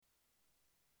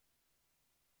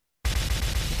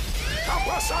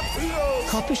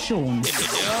Copper Sean.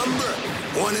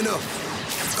 One enough.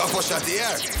 Copper shot the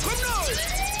air. Come now.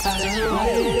 I don't know what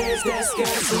it is that's got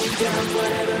me down,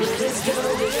 whatever it is,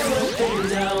 going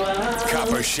down.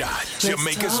 Copper Shot,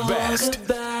 Jamaica's best.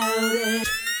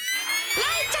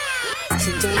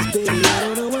 Sometimes, baby, I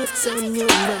don't know what's on your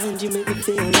mind. You make me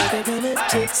feel like I gotta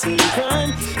take some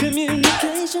crime.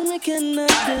 Communication, we cannot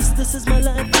this is my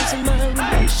life, this is my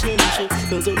relationship.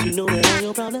 Cause don't you know that all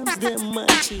your problems, they're my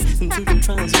chief. And through the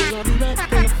trials, I'll be right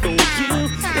there for you.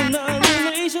 In our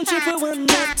relationship, we're one,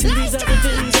 not two. These are the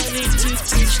things I need to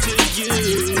teach to you.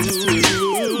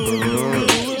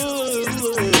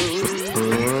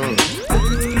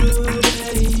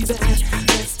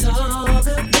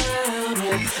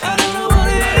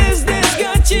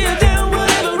 Chill down,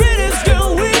 whatever it is,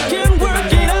 girl, we can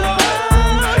work it out.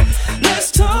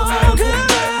 Let's talk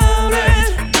about it.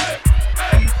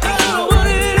 I don't know what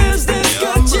it is that's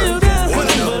got you down,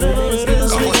 whatever it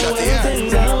is, we can work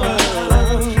things out.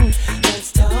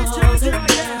 Let's talk about it.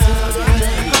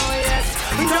 Oh yes,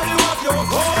 tell me what your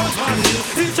cause, man.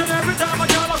 Each and every time I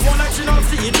get a one like she not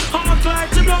see it. I'm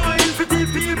like to blow in 50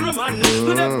 people, man.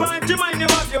 To the point you mind you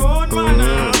have your own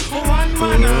manner, one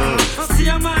manner, see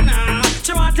a manner.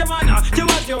 You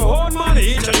want your own money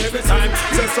each and every time.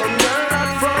 So some girl hot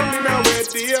from in a wet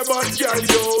day, but girl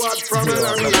you hot from a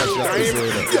long time.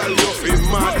 Girl you feel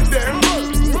mad them,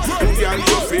 girl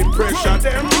you feel pressure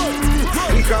them.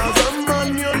 Cause a man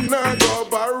you not go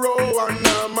borrow and a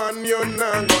man you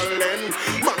not go lend.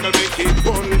 Muggle make it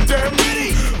bun them,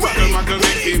 muggle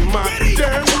make it mad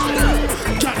them.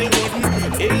 Johnny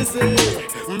wouldn't easy,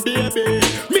 baby.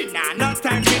 Me nah no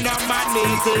time for no money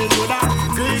to do that.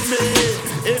 Please me.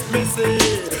 If me say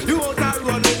you out a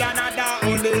run with another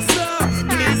only, so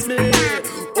please me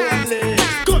only.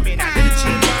 Come in and the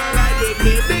cheap and ride with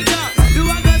me bigger. You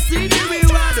are gonna see the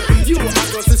reward. You are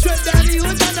gonna see straight down the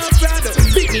hood and up proud.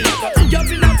 Pick me up and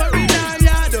jump in a marina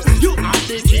yard. You have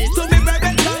the key to me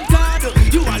private bank card.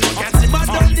 You are look at him and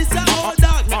down this old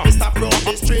dog. Make me stop round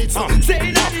the streets.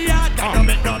 Say that the yard can't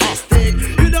make no mistake.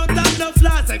 You don't have no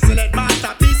flaws, excellent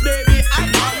masterpiece, baby. I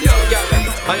am your girl.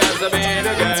 I am the man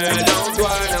again.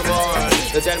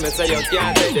 You tell me say you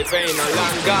can't take the pain no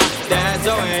longer. That's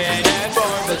the way, that's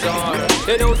for sure.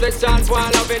 You know the chance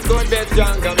while loving could be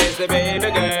stronger. Me say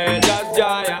baby girl, just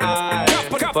dry your eye.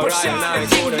 For I and I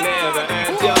could never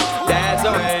hurt you. That's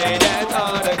the way, that's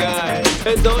all the guy.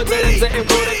 And don't tell him say him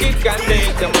coulda kick and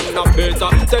date. You want no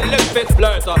filter, tell him fit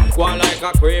flirter. Go like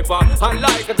a creeper and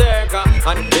like a taker.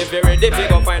 And if you're ready, you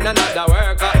go find another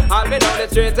worker. I'll be down the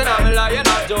streets and I'm lying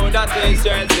up to that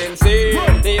t-shirt sincere.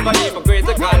 Never even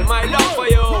critical, my love for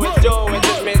you is true, it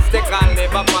is mystical,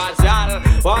 never partial.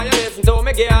 Why you listen to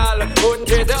me, girl? Wouldn't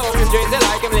treat you, always treat you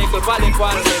like I'm little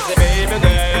polyqual. Me say, baby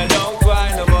girl, don't cry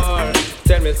no more.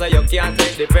 Tell me say you can't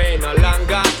take the pain no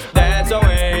longer. That's the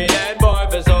way, that boy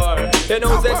for sure. You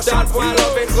know say start while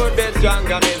loving could be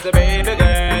stronger. Me say, baby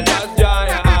girl, just dry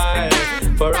your eye.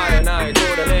 For I and I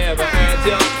could never hurt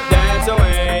you. That's the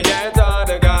way, that's all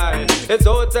the guy. It's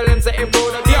all tell him say him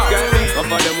coulda kick and me.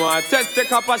 Some of them want test the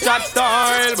Copper Shot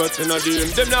style, but you know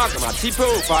them not come at the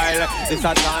profile. It's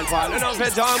a time fall and off a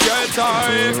jump girl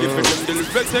time. Give them the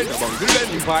respect among the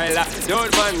lens pile. The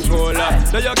old man cooler.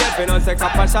 Now you get me no say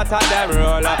Copper Shot at them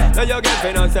roller. Now you get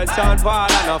me no say Sean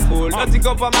Paul and a fool. Now think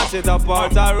up and mash it up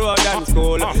out the road and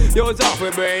school. Use up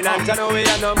with brain and you know we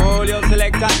are no more. You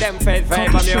select at them fed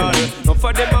fiber mule. No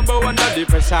for them number one no the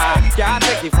pressure. Can't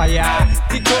take it fire.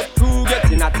 Tick up to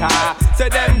get in a tar. Say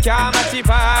them can't match it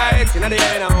fight. In the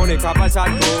end only Copper Shot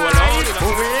go alone.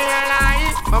 We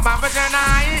alive, Baba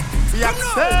tonight. Yep,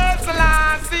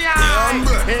 Celestia.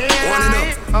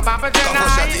 Baba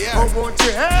tonight. Oh, won't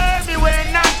you help me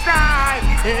when I die?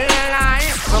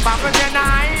 Alive, Baba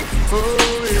tonight. Oh,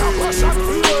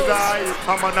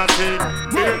 I'm on a thing.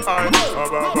 Baba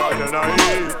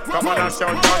tonight. Come on and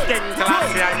shout out King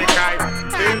Classy and the guy.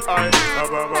 Baba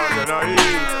tonight.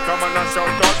 Come on and shout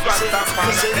out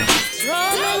Rastafari.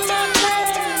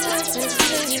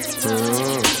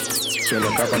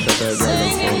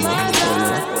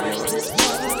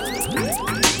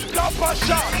 Copper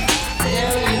Shot.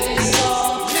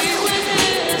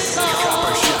 Copper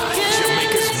Shot,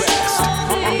 Jamaica's best.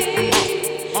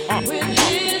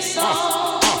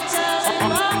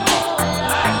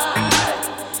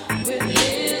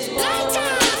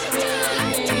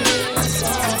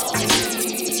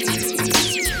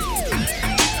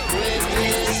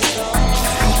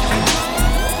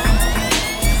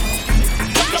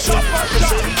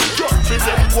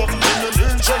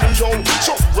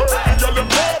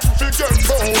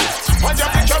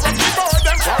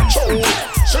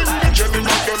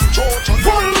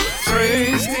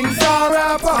 Things are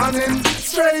up.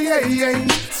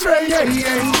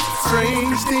 saying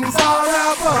strange things are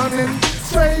happening.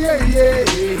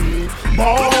 Strange.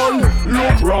 Man,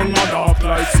 look wrong and dark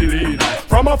like Selena.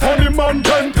 From a funny man,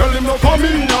 then tell him no come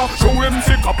in. Show him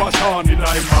sick up a shan in a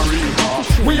marina.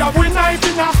 We have we knife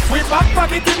in a, we back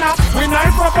pocket in a, we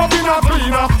knife wrap up in a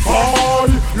cleaner.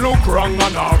 Man, look wrong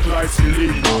and dark like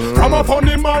Selena. From a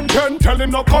funny man, then tell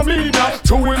him no come in.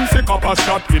 Show him sick up a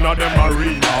shot in a them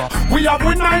arena. We have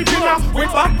we knife in a, we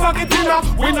back pocket in a,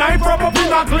 we knife wrap up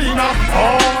in a cleaner.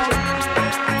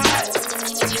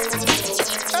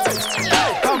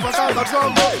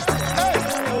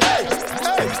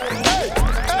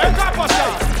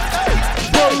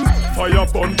 Fire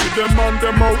burn to them and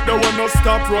them out there when no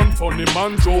stop run funny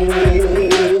man joke.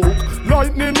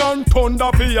 Lightning and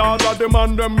thunder for all of them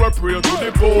and them we pray to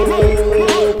the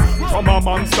Pope. From a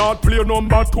man start play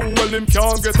number 2, well him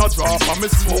can't get a drop of me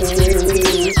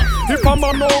smoke. If a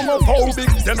man know how big,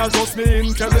 then I just me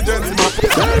intelligence.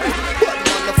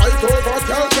 Fight over,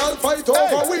 girl, fight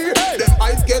over we. Them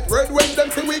eyes get red when them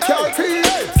see we can't see.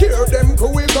 Hear them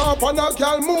going up and a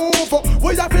girl move.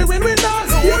 We have to win, we not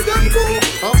hear them go.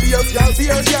 And be a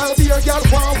girl,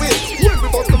 far away. When we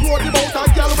bust the road, about a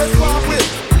girl we far away.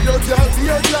 Be a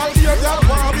girl,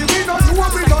 far away. We not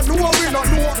know.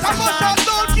 I must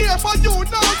don't care for you,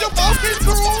 now you're walking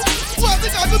through. What we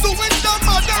got to do with that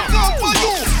mother come for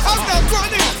you? I'm not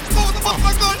running,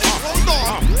 motherfucker gunning. Hold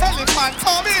on, elephant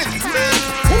coming.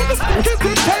 Who the fuck is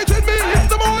dictating me in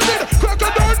the morning? Crack a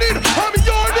darning, I'm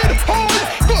yawning. Oh,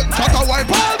 good shot a wipe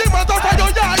all the mother for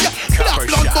your eye. Clap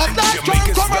blood for that drum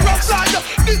come around side.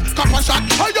 This cup a shot,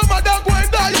 how your mother go and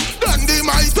die? Then they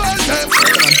might tell them.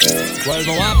 Well,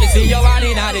 go up to see you all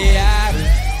in the air.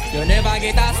 You never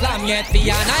get a slam yet, for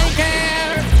your night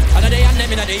care. Another day and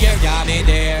them in the year, yeah, me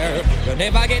there. You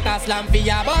never get a slam for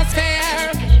your bus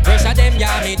fare. Pressure them,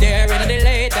 yeah, me there. In the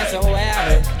latest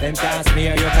aware. Them can't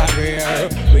smear your career.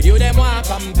 With you, them want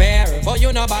compare. But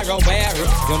you no borrow where.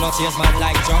 You no chase man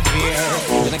like Chuck here.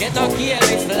 You no get no kill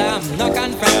slam. No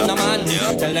confront no man.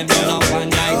 Tell them you no one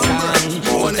night stand.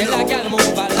 Tell a girl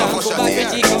move along. Go back where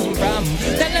she come from.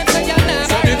 Tell them say you're never.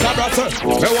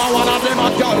 Me want one of them a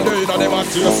girl, they know them a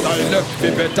your style.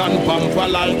 Pipet and pamper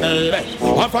like me.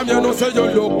 And from you know say you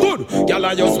look good, girl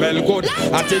and you smell good.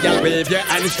 I take girl wave your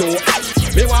hands to.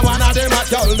 Me want one of them a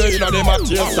girl, they know them a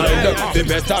your style.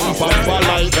 Pipet and pamper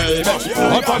like me.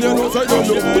 And from you know say you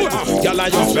look good, girl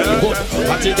and you smell good.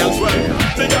 I take girl swell.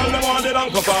 The girl them want the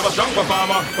long performer, strong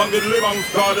performer. From the living,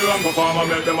 call the long performer.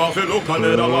 Make them all feel look and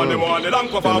they don't want them want the long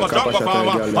performer, strong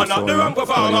performer. And not the wrong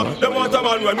performer. Them want a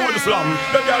man when move the slum.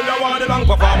 The girl them want the long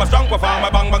performer, strong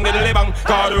performer. Bang bang the living,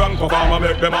 call the wrong performer.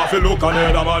 Make them all feel look and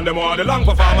they don't want them want the long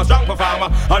performer, strong performer.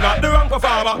 And not the wrong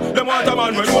performer. Them want a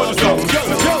man when move the slum.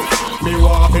 Me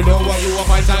want to know what you a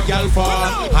fight a girl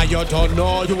for. And you don't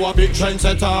know you a big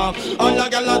trendsetter. All a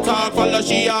girl a talk, follow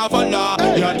she a follow.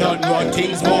 You don't run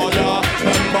things more now.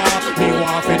 Remember, me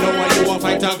want to know what you a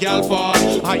fight a girl for.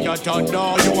 And you don't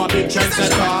know you a big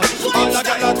trendsetter. All a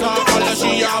girl a talk, follow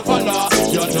she a follow.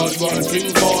 You don't run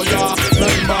things more now.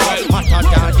 Remember, hotter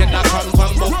than you not come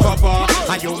from book cover.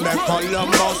 And you make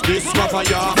Columbus discover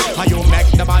ya. And you make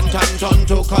the bantan turn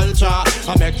to culture.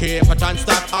 And make hip and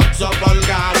stop up so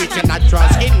vulgar. We cannot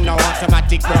trust in no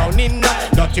automatic browning.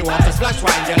 Dirty water splash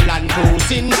while you land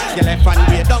cruising. You left and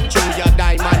way down through your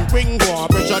diamond ring. Go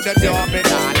pressure the door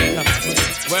banana.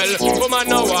 Well, woman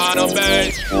no wanna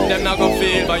bait. Them not gon'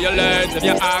 feel violent if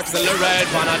you accelerate.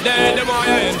 One a day, the more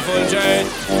you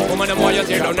infiltrate. Woman, the more you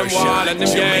tear down them wall and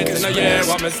them gates. In a year,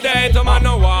 one mistake, woman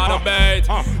no wanna bait.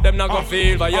 Them not gon'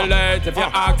 feel violent if you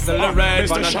accelerate.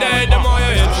 One a day, the more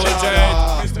you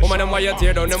infiltrate. Woman, the more you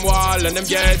tear down them wall and them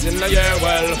gates. In a year,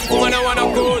 well, woman, I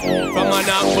wanna good. From a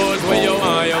knock boat where you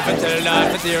are, you can tell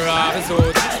that to tear off his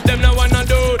suit. Them no wanna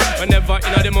do it. Whenever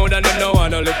in the mood and them no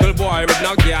want a little boy with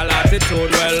no girl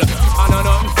attitude. Well, I know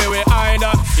nothing for we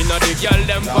either. You know the girl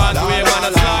them pathway man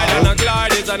a slide and a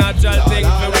glide is a natural thing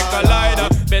for we collider.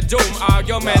 Bedroom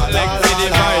argument like the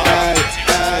divider.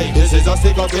 This is a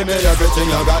stick up, give me everything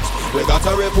you got. We got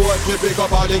a report, we pick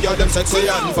up all the girl them sexy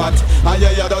and fat. And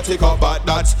yeah, you don't take up but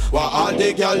that's why all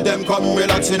the girl them come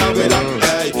relaxing and relax.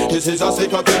 Hey, this is a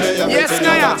stick up, give me everything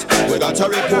you got. We got a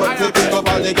report, we pick up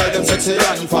all the girl them sexy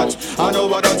and fat. I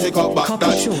know I don't take up but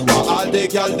that's why all the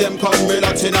girl them come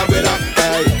relaxing and relax.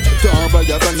 Hey, don't worry,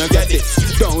 you're gonna get it.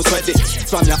 Don't sweat it.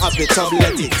 From your habit,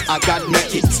 let it. I can't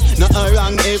make it. Nothing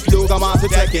wrong if you come out to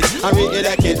take it. I really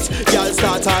like it. Y'all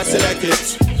start to select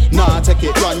it. Nah, take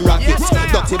it, run rockets,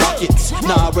 dirty buckets.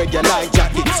 Nah, wear you like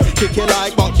jackets, kick you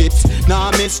like buckets.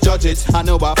 Nah, misjudge it. I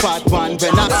know a fat one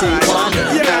when I see one.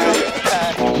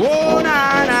 Oh,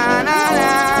 na na na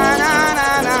na na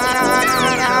na na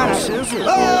na na.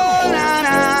 Oh, na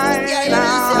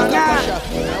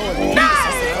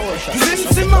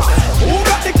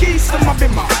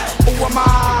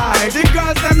The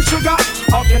girls them sugar.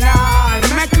 How can I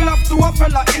make love to a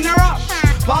fella in a rush?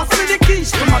 Pass me the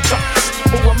keys to my truck.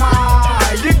 Who am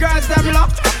I? The girls them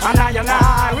locked. And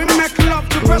I, we make love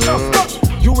to precious.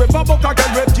 You ever buck a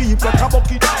girl with deep like a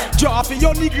bucket? Draw for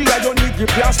your niggle like your niggle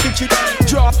can't stitch it.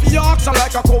 Draw for your oxen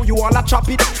like a cow, you wanna chop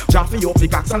it. Draw for your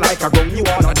pickaxe like a gun, you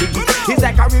wanna dig it. It's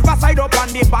like a riverside up on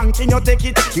the bank and you take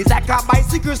it. It's like a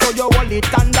bicycle so you hold it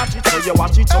and dash it. So you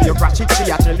watch it, so you crash it.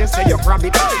 She a tell you say you grab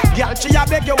it. Girl, she a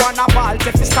beg you wanna ball,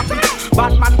 if you stop it.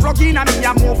 Batman plug in and me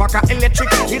a move like a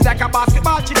electric. It's like a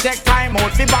basketball, she take time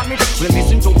out fi bomb it. We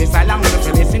listen to me silent,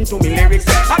 we listen to me lyrics.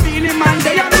 I be the man,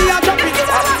 they and me a drop it.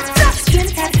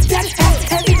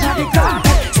 Everybody come,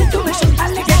 situation,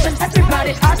 allegation,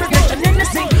 everybody aggregation in the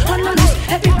sing, on the loose,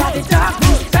 everybody dark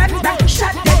news, bang bang,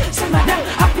 shot dead, some of them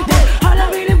happy dead. All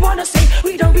I really wanna say,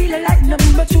 we don't really like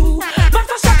number two, but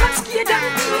for second scared them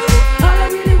too. All I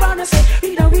really wanna say,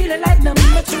 we don't really like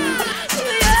number two.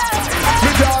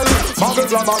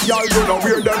 Muggles and my y'all, you know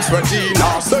wear them sweaty.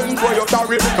 Now send where you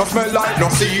carry, no smell like no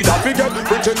seed. I forget,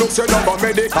 pretty looks your number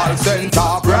medical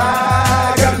center.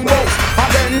 Brag and boast, and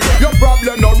then your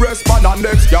problem no rest on the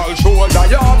next girl shoulder.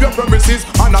 You have your premises,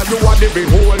 and now you are the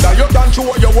beholder. You can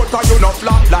show your water, you no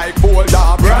flat like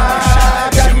boulder.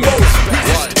 Brag and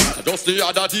boast. Just the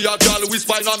other day a girl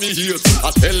whisper in me ears.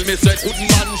 I tell me say good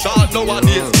man shot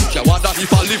nowadays. She wonder if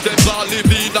I live them or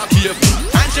live in a cave.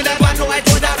 And she never know I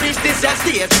could have reached this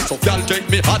stage. So girl take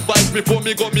me advice before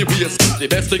me go me waist. The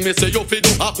best thing me say you fi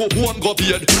do a go home go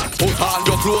bed. Put on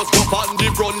your clothes, go on the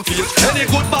front page. Any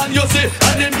good man you see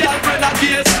and him girlfriend a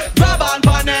case. Grab on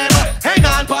pon them, hang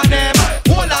on pon them,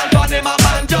 hold on pon them, a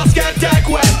man just can't take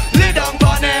away. Lay down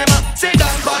pon them, sit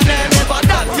down pon them. If I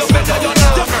that you better you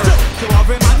know. So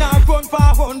every man a run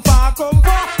far, come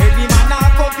far. Every man a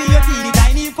come for your teeny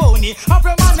tiny pony.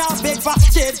 Every man a beg for,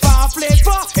 chase for, play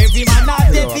for. Every man a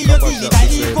dead for your teeny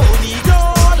tiny pony.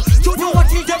 Don't you know what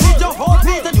you get with your heart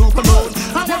beat and you come out.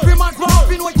 And every man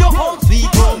rapping with your home sweet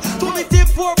home. 2 me tip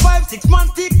 4, 5, 6 man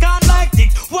stick on like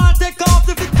tick. One take off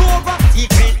if it go over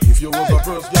secret. If you was a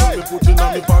first girl, me put in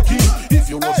on me pocket. If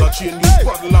you was a chain, you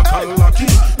squad like a lucky.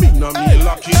 Me na me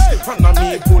lucky, and na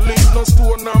me bullet. No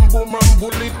stone and boom and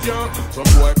bullet, yeah. Some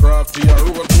boy crafty, I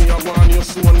wrote me, I want you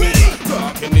soon me.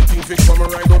 Talk anything fi come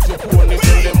right up your pony.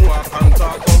 Tell them walk and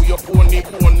talk how your pony.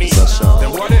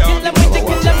 Then what they Kill them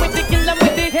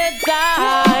with the heads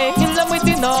high. Kill them with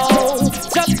the no.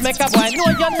 Just make a boy know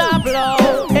you're not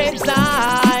blow. Heads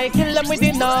high. Kill them with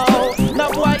the no.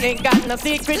 No boy ain't got no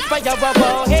secret for your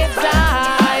bobo. Heads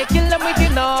high. Kill them with the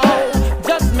no.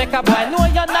 Just make a boy know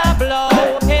you're not blow.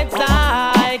 Heads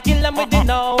high. Kill them with the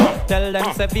no. Tell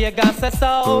them say Vegas say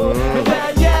so.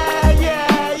 Yeah.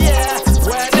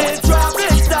 When they drop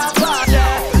it, stop out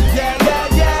there.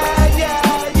 Yeah.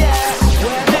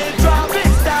 When they drop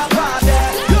it, stop out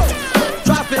there.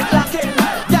 Traffic locking,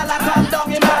 y'all come down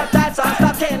in her tights and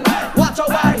stocking. Watch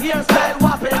our hairstyle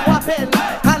whopping,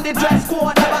 and the dress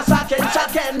code never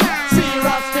shocking.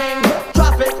 Serious thing,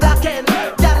 traffic locking,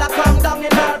 y'all come down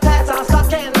in her tights and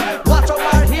stocking. Watch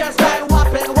our hairstyle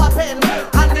whopping,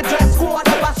 and the dress code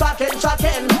never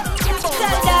shocking.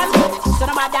 Tell them, son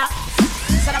of mother,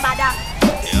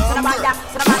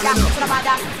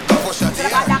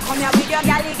 come here with your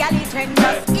galley trend.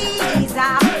 Just ease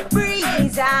up,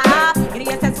 breeze up.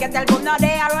 Idiots get the boom, now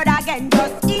they are road again.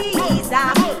 Just ease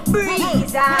up,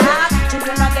 breeze up.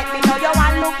 Children don't get me, know you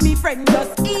want look me friend.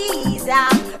 Just ease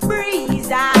up,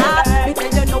 breeze up. Me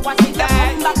tell you know what if you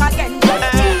come back again.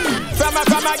 Just ease. From a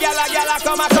gala,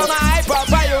 come hype up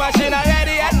for you, and she not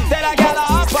ready yet. Tell a gala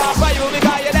up for you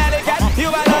because you're delicate. You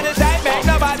are on the side, make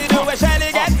nobody do a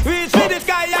shelly get. Reach for the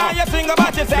sky and you sing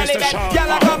about your celibate.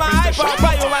 Gala come hype up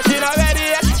for you, and she not ready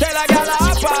yet. Tell a gala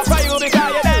up for you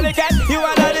because you're delicate. You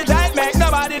are on the side, make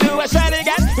nobody do a shelly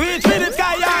get. Reach for the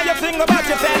sky and you sing about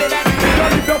your celibate.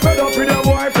 Girl, if you're fed up with your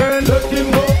boyfriend, let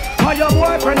him go. Or your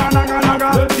boyfriend a naga,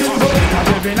 let him go. And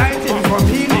every night him come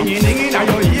dinging and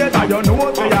your ears and your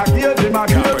nose where your gears him a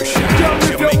gear. Girl,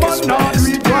 if your man not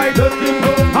read right, let him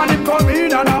go. And him come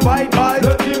in and a bite,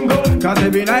 let him go. Cause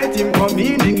every night him come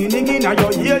in dinging and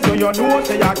your ears and your nose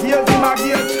where your gears him a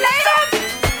gear.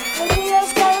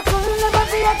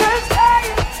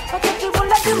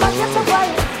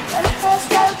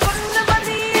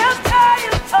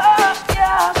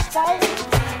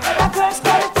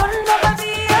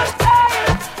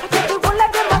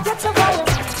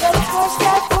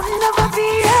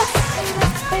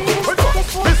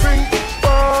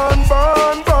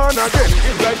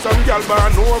 Some girl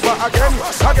burn over again.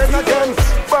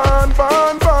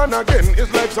 Burn again.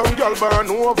 It's like some girl burn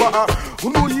over.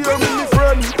 Who know hear me,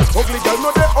 friend? Ugly girl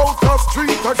know they out the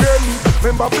street again.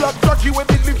 Remember Black Jackie when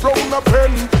did live round a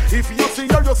pen. If you see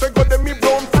her, you say go them me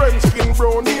brown friend. Skin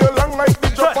brown, hair long like the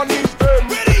Japanese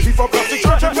pen. If a plastic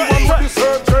surgeon, you want to be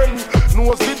surgeon.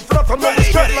 Nose did flat and now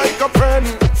straight like a pen.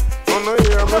 Oh no,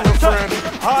 yeah, I'm a friend.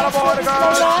 All about the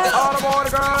girls, all about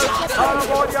the girls, all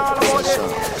about the, all about it.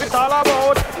 It's all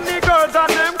about the girls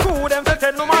and them cool. Them say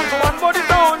 10 no man to one, but it's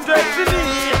 100 to me.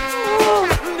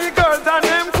 The girls and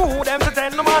them cool. Them say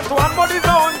 10 no man to one, but it's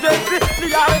 100 to me.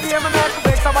 The idea me make to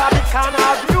vex about it can't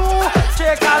have you.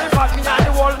 Shake all in fact me and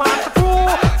the whole man to crew.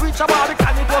 Reach about it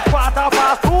and it was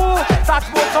 2:15. That's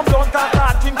what some don't have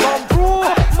that thing come through.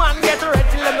 Man get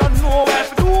ready, let them know where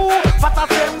to do. But I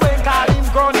say when call him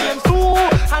girl named Sue.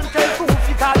 And tell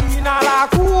Sophie call in a la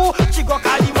crew. She go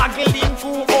call him Magdalene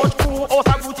crew, Oat crew,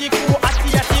 Osa Booty crew,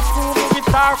 Atiatic crew, Movie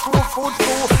Star crew, Food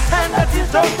crew. And that is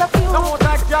just a few. No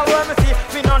that girl when me see,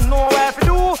 me not know where to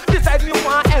do. Decide me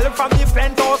want help from the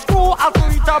penthouse crew. I'll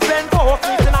reach a penthouse,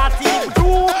 listen a team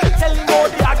crew. Tell him how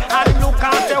the act and him look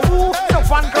and say who. The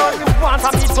one girl you want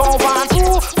and me don't want to.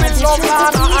 Me love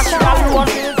Lana and she all you want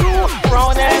me to do.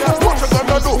 Brown head. What you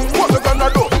gonna do? What you gonna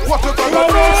do? What you gonna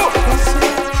do?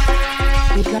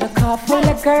 We got a car full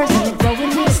of girls and we're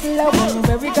going in slow.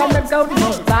 Where we gonna go?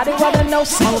 Nobody wanna know.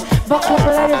 So buckle up,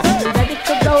 ladies, and we're ready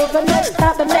to go. The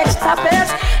next stop is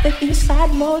the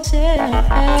Eastside Motel.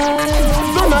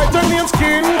 Tonight the name's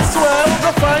King Swell.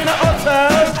 Go find a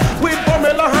hotel with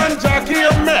Pamela and Jackie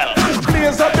and Mel.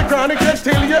 Blaze up the chronic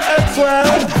till your head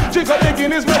swell. Drink up the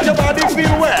Guinness, make your body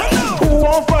feel well. Who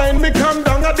won't find me? Come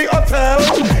down at the hotel.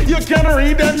 You can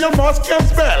read and you must can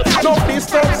spell. No please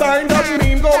stop sign that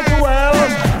mean go to well.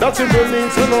 That's if it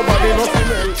means so nobody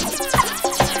nothing else.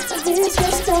 It's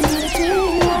just a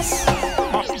us.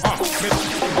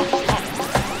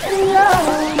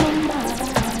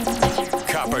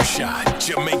 Copper Shot,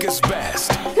 Jamaica's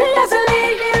best. There's a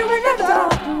lady in the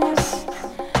darkness.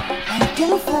 I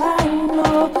can find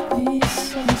no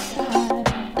peace inside.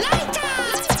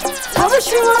 I wish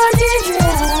you were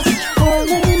there for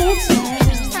the next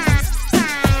time.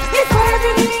 If I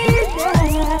didn't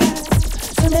there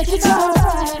to make it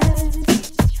alright.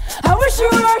 I wish you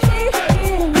were here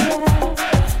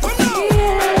to feel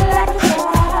like a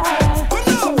child.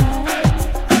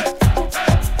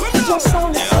 Just so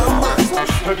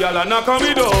The girl a knock on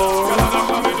me door.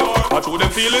 I told them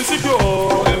feeling secure.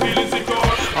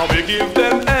 And we give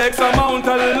them X amount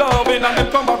of loving and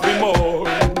them come back with more.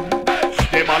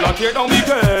 Them all a tear down the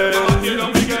girl.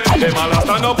 Them all a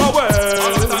stand up away.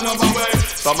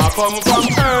 Some a come from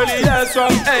early, yes,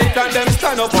 from 8 and them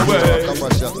stand up away.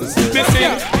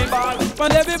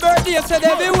 On every birthday, said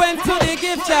every went to the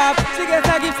gift shop. She gets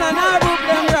a gift and I book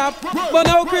them wrap. But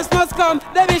now Christmas come,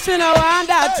 Debbie she no want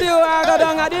that too. I go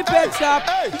down at the pet shop.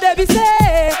 Debbie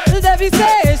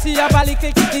say, she have a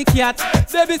little kitty cat.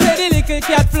 Debbie say the little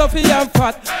cat fluffy and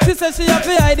fat. She say she have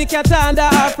to hide the cat under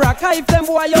her frock. If them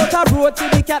boy out a road to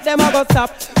the cat, them a go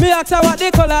stop. Me ask her what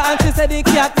the color and she say the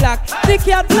cat black. The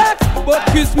cat black, but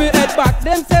kiss me head back.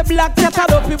 Them say black cat a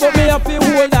dopey, but me up to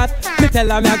hold that. Me tell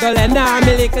her me a go lend her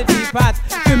me little teapot.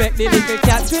 To make the little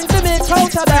cat drink to make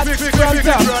out of that. From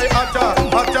top.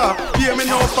 Hotter, hear me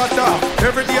now fatter.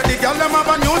 Every day the girl them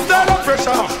have a new style of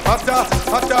pressure. Hotter,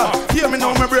 hear me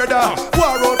now my brother.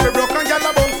 War out the broke and girl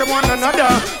a bounce them one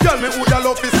another. Girl me woulda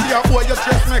love to see a boy you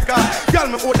dressmaker. Girl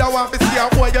me woulda want to see a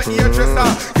boy you hairdresser.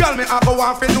 Girl me a go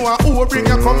want to know who bring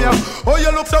you come here. Oh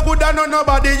you look so good and no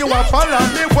nobody you a follow.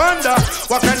 Me wonder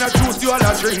what kind of juice you all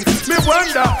a drink. Me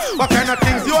wonder what kind of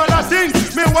things you all a think.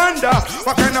 Me wonder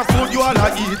what kind of food you all a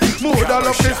eat. Me woulda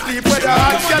love to sleep with a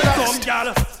hot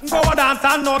girl. Go a dance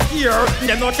and not here.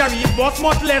 Them not carry bus,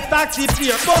 much less taxi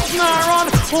fare. But now run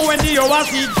when the hour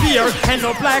seat fear. End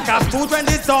up like a spoon when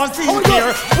the sun sees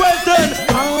here. Well then,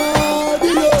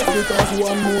 adios, because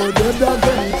one more dead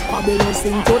again. I better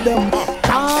sing to them.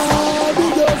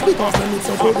 Adios, because them it's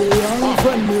a good young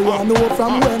friend. Me want know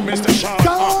from when. Adios,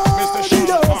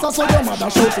 I saw your mother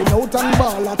shouting out and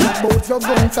ball at about your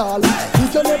gun tall.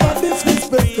 If you never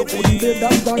disrespect, you couldn't be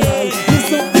that done all.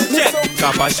 Listen.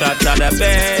 Copper Shot are the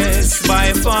best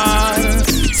by far.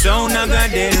 Sound of God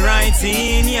dead right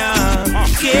in ya.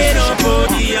 Can't no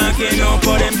put ya, can't no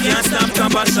put them can't stop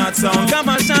Copper Shot sound.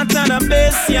 Copper Shot are the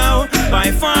best yo, by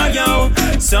far yo.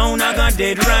 Sound of God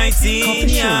dead right in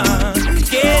ya.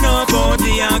 Can't no put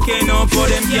ya, can't no put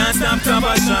them can't stop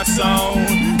Copper Shot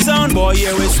sound. Sound boy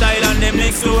here with style and them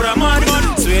next door a mad.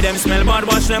 Swear them smell bad,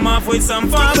 wash them off with some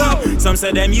fog. Some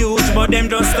say them huge but them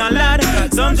just a lad.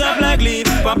 Some drop like leaf,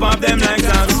 pop up them like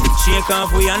dogs. Shake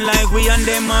off we and like we and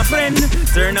them my friend.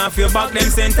 Turn off your back, them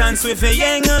sentence with a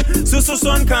yang. So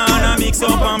sun can mix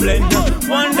up and blend.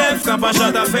 One deaf cap a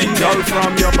shot offend. Girl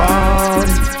from your band,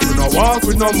 you no walk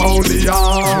with no moly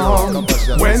on.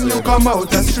 When you come out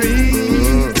the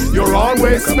street, you're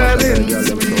always smelling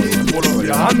sweet. Pull up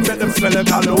your hand, let them smell it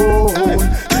alone.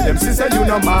 Let them see say you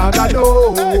no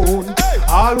magadone.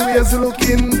 Always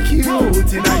looking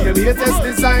cute in your latest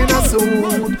designer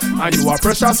suit. And you a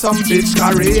pressure some bitch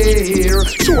career.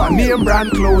 To a name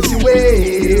brand clothes you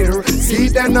wear. See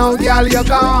them now, girl, you're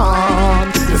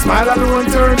gone. Your smile alone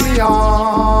turn me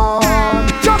on.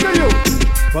 Juggle you.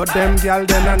 But them girl,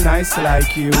 they not nice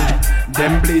like you.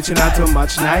 Them bleaching out too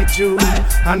much night Jew.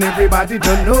 And everybody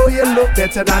don't know you look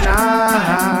better than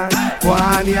I.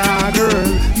 One ya girl,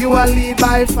 you a lead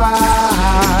by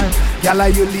far. Y'all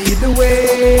you lead the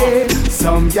way.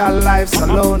 Some y'all lives so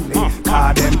lonely,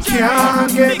 cause them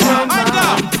can't get no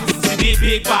man. See the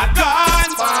big bad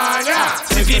gun, fire.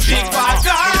 See the big bad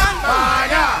gun,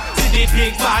 fire. See the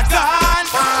big bad gun,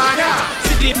 fire.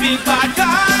 See the big bad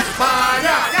gun,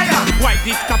 fire. Why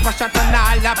this copper shot and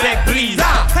all a beg please?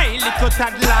 Hey little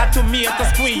toddler to me to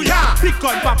squeeze. Pick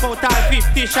on pop out all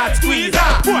 50 shots squeeze.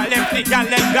 Pull them flick and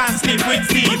let gun sleep with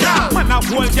Steve. Man a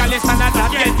whole jolly stand at that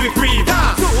get we free.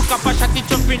 Two copper shot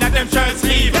it up in a them shirt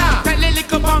sleeve. Tell a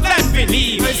little punk let me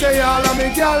leave. I say all of me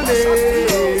gal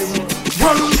name.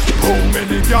 Well, how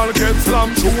many gal get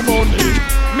slammed to money?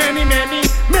 Many.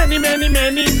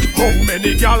 How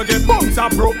many gal get bumps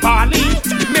and broke party?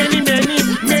 Many.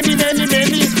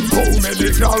 How many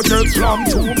gal get slammed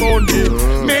to money?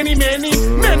 Many.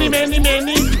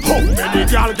 How many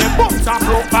gal get bumps and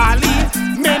broke party?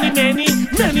 Many.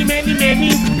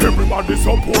 Everybody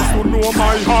supposed to know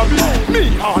my hobby.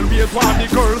 Me always want the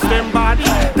girls them body.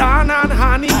 Dan and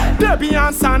Honey, Debbie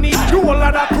and Sunny. The whole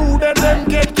of the crew that them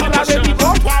get killed already.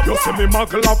 You see me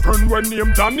muggle a friend when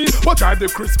named Danny. But drive the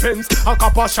Chris Pence, a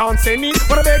couple chance any.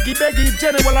 But a beggy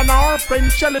Jenny, well and our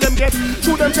friend Shelly them get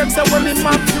through them checks and when in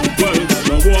Matthew. Well,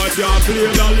 no boy can't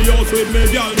play dolly house with me,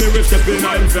 girl. Me will step in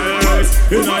I'm face,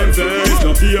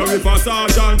 No fear if a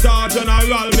sergeant or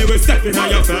general, me will step in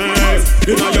your face,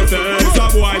 A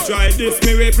boy try this,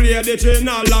 me will play the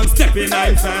channel and step in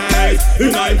I'm face,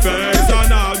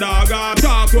 And all dog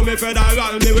talk to me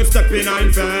federal, me will step in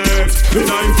I'm face,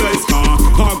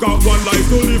 I got one life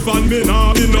to live and me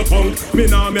nah be no punk. Me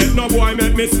nah make no boy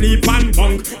make me sleep and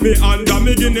bunk. Me under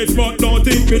me Guinness but don't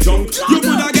think me drunk. You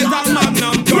coulda get a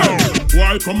magnum gun.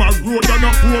 Why come a road and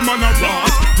a poor man a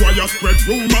rat? Why you spread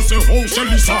rumors say how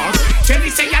Shelly sauce? Shelly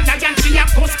say a lion she a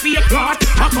cuss be a clot.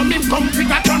 I come in comfy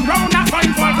got turn round and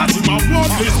find for cause him a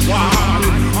want this wall.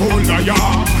 Oh liar,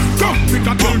 come pick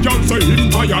a tell John say him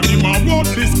tired. Him a want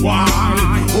this wall.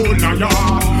 Oh liar,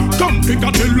 come pick a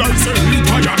tell I say him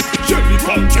tired. Shelly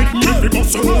come check me fi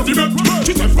bust her out the bed.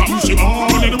 She said from she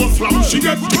born and it was slam she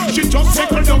get. She just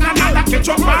circle down another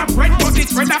ketchup and bread. But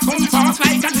it's spread a come fast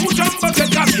like a new jumbo set.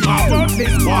 Cause him a want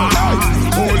this wall.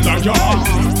 Oh liar,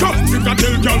 come pick a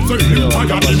tell John say him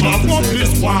tired. Him a want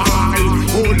this wall.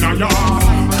 Oh liar,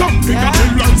 come pick a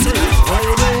tell I say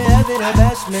having a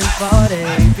bashment party.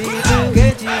 People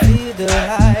get to feel the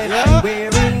hype.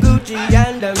 Wearing Gucci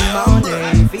and the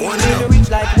money. Feeling rich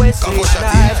like Wesley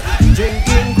Snipes.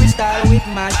 Drinking crystal with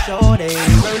my shorty.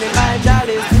 Burning my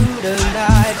jollies through the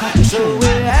night. So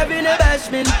we're having a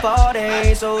bashment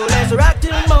party. So let's rock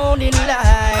till morning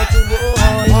light.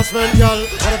 Husband, girl,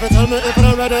 what if you tell me if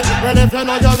you're ready? Well, if you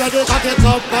know you're ready, cock it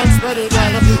up and spread it,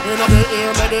 girl. You know the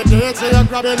ear, meditate, so you're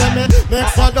grabbing me.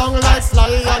 Mix her down like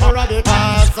Sly and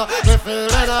Radicals. We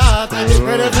feeling hot,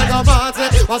 ready to go party.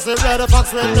 What's the red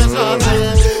fox with the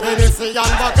shorty? Hennessy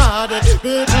and Bacardi,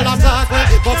 people attack me,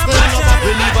 but still nobody.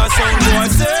 We leave us on more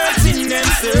searching, them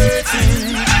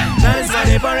searching. That is why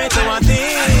they bury to our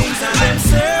things. And them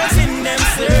searching.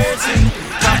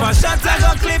 Pop a shot, I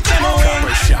go clip them away.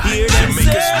 Hear them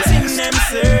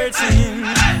searching.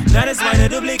 That is why they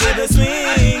duplicate the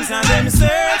swings. And them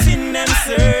searching.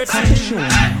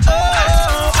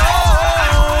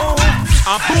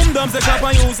 A boom dumps the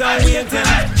copper use and wait them.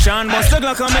 Sean must the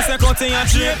Glock and Mr. Cutting and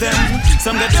treat them.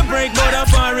 Some get the break but a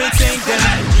far retake them.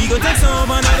 Ego takes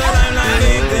over another line like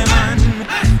make them man.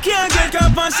 Can't get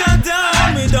copper shut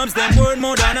down. We dumps them worth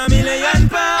more than £1 million.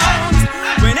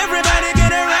 When everybody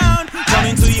get around,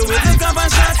 coming to you with the copper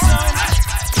shot sound.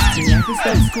 Me have to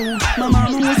start school, my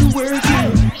mama wasn't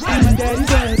working, and my daddy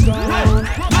was gone.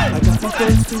 I got my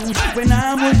first two when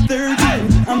I was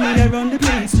 13. I made her run the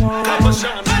place one.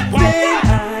 Then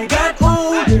I got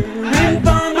older and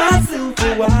found myself a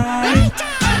wife,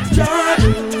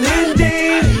 struggling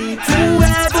daily to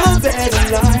have a better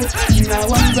life. Now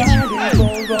I'm riding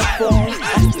for a fall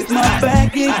with my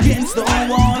back against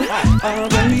Stonewall.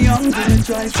 When me hungry, me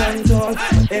try stand tall.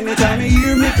 Anytime me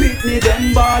hear me pitney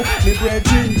them ball, me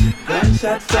brethren,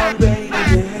 gunshots all rain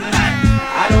again.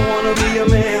 I don't wanna be a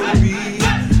memory,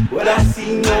 but I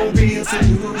see no real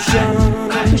solution.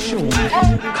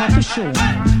 Coffee show.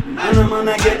 Man,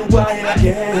 I get wild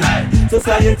again.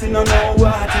 Society don't know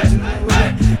what to do.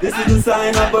 This is the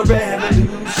sign of a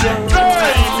revolution.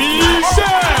 Baby,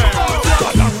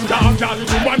 girl,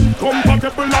 you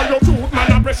uncomfortable and your cute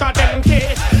man a pressure them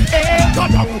case. Hey,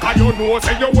 Kadang, cause you know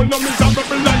say you will not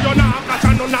miserable and you're not catch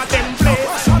none of them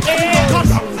place. Hey,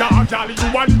 Kadang, girl, you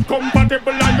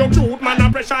uncomfortable and your cute man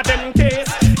a pressure them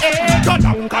case. Hey,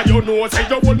 Kadang, cause you know say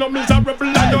you will not miserable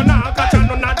and you're not catch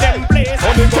none of them place.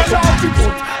 Tell out the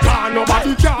good, cause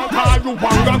nobody can call you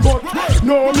wanga good.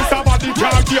 No, Mr. Body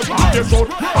can't give up your shot.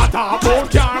 At a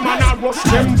boat car man a rush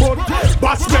them foot.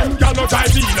 Bass them gal no try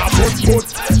in a foot.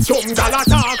 Some gal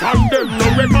attack and them no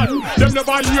reckon. Them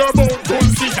never hear about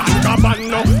Dulce and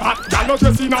Gabbana. At gal no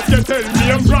dress in a sketel.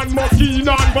 Name brand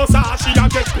Moschino and Versace a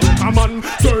get cook man.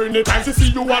 So anytime she see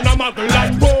you on a muggle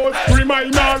and boat,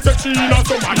 remind her that she not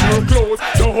some of your clothes.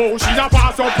 So how she a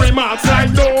pass up remarks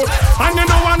like those. And you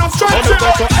know one of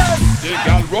structure. The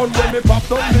gal run when me pop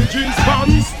down the jeans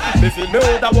pants. If you know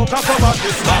that walk up from a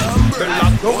distance, the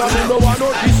lock down and me no want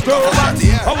no disturbance.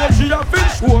 I want she a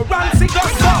fish who run cigar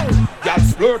down. Gal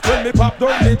flirt when me pop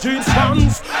down the jeans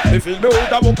pants. If you know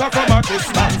that walk up from a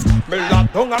distance, me lock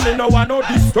down and me no want no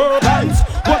disturbance.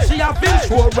 But she a fish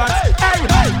who run. Hey,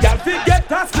 gal forget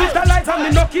hospitalized and me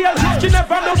no kill. She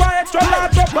never know why extra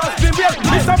large up as female.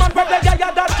 Mr. Man from the guy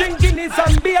that drink Guinness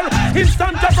and beer.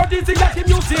 Instant aphrodisiac that him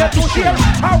use here to share.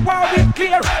 How are we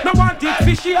clear? No want it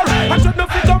fish here. I should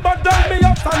not fit up but down me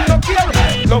up and no care.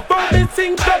 Love for me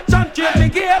sing touch and change me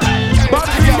gear. But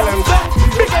we don't stop.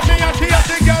 Because me and she a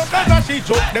the girl cause she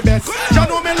joke the best. You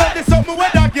know me love the something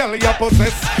with that girl you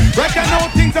possess. Reckon how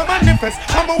things are manifest.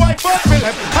 I'm a white first me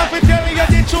left. And we tell you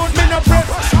the truth me no press.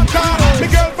 Cause me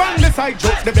girl from the side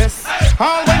joke the best.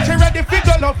 All when she ready fi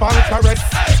go love and caress.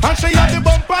 And she have the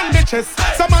bump and the chest.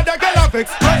 Some other girl have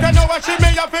vex. Reckon how she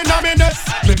may have in a minute.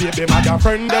 Me baby mother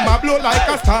friend them a blow like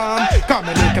a storm. Come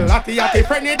me little hatty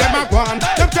friendly them a go on.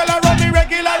 Them tell her run me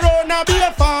regular round a be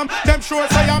a farm. Them sure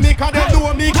say I me cause them do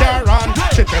me care on.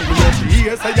 She tell me what she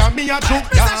hear say I me a joke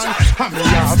down. And me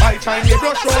a buy Chinese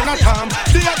brush round a tom.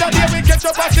 The other day we catch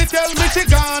up and she tell me she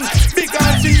gone. Big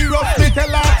and serious me tell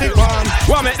her she gone.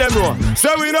 What make them know?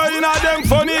 Say we know you know them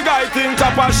funny guy think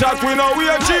up a shot. We know we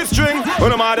a G-string. We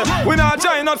no matter. We not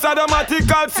join up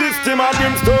sadomatical system of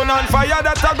brimstone and fire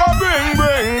that a go bring.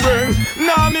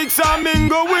 Now mix and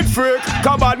mingle with freak.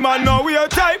 Cause bad man know we a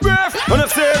tight breath. And I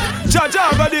say, judge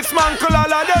over this man call all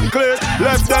of them click.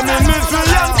 Left them in misery.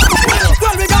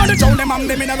 Well, we got to show them I'm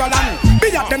the mineral and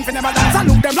be at them for never dance.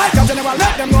 Salute them like a general.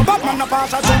 Let them know Batman the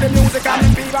partial to the music and the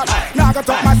fever. Now go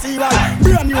talk my serial,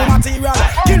 brand new material.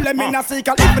 Kill them in a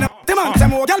sequel. If the man say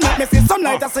more, girl make me see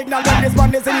sunlight a signal when this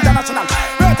one is international.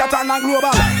 Better turn and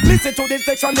global. Listen to this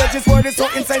section, this word is so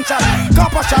essential.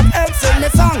 Copper shot, help sing me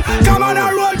song. Come on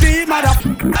and roll deep, mother.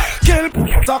 Kill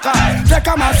sucker. Take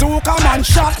a mazooka man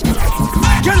shot.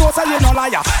 You know say you no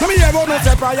liar. Let me hear about no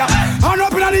say prior. And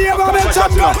up in the air, but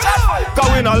mention no. Cause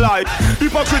we no like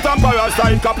hypocrite and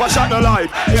parasite. Copper shot no like.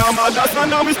 Yeah man, that's not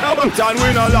now we stubborn and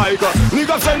we no like.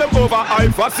 Niggas send them over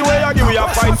hype. What's the way I give you a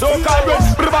fight? So called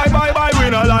bye, we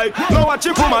no like. No watch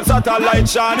you come and satellite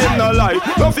shine him no like.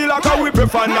 Don't feel like a whip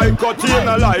if I night cut him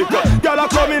no like. Girl a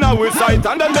come in a with sight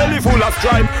and them belly full of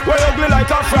stripe. We ugly like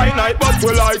a Friday night but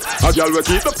we like. A girl we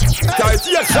keep the tight,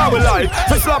 yes I we like.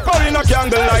 We slap her in a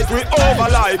candlelight, we over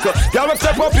like. Girl we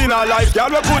step up in our life, girl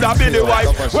we coulda be the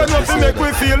wife. When nothing make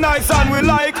we feel nice and we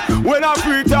like. When a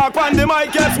free talk on the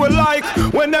mic, yes we like.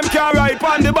 When them can ride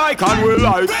on the bike and we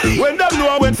like. When them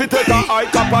know when fi take a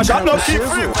hike, a shot no keep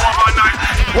free overnight.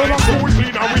 When a fool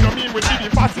clean and we no mean we see the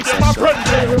party them a friend.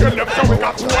 Tell them so we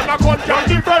got two and a gun can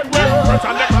defend me. First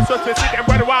and let us just see them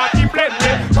when we want to blend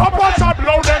me. Come on shot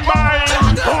blow them mind.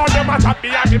 All them a shot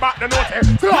behind me back the note.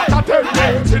 Slaughter tell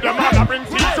me. See them all a bring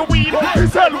things to weed. He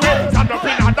sell we. Stand up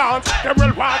in a dance. Them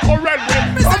will walk or run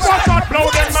with. Come on shot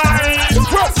blow them mind.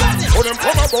 Oh them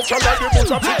come a book and like the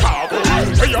bush of Chicago.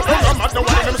 Hey you know I'm at the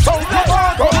one of them South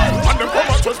Chicago. And them come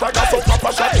a just like a soap up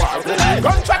a shot wago.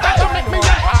 Gun track and make me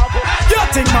a wago. You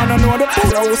think man I know the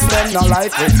fool house, them no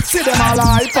like me. See them all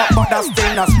hype up, but that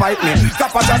still not spite me.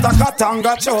 Kappa shot a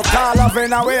katanga choke, all of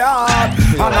in a way hard.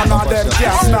 And none of them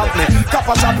can't stop me.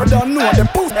 Kappa shot we don't know them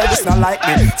poof, they just not like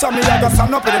me. So me I go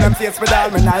stand up in them face with all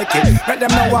me Nike. Let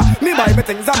them know what me buy me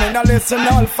things, I mean I listen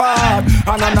all far.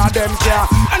 And none of them care.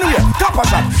 Anyway, Kappa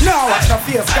shot, now watch the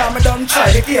face, cause me done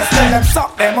try the case. Tell them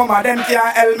suck them, mama them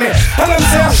can't help me. Tell them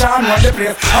say I shan't run the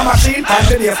place, a machine pan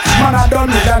the days. Man I done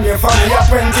with them here for me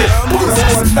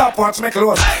apprentice. Stop watch me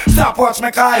close, stop watch me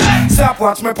eye, stop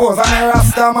watch me pose, and a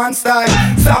Rasta man style.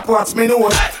 Stop watch me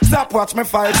nose, stop watch me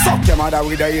fight. Suck your mother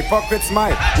with a hypocrite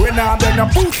smile. We now beg no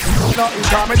push, nothing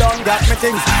cause me done got me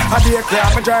things. I take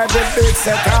care me drive with big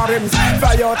set of rims.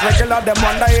 Fly out regular, them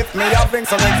wonder if me having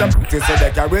some examples so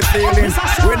they carry feelings.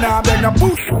 We now beg no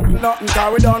push, nothing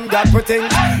cause we done got me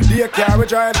things. Take care we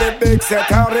drive with big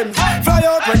set of rims. Fly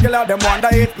out regular, them wonder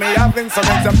if me having some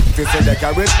examples so they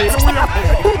carry feelings.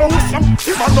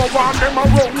 If I don't want them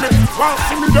around me, want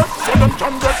see me dead, so them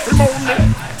can get him on me.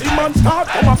 The man start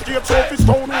from a state so he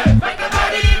stone me. Make the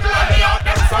body evil and the heart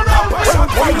them surround me. Well,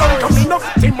 why not come enough,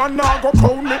 the man now go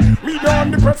crown me. Me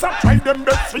down the press, I try them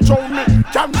best switch on me.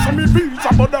 Cancel me visa,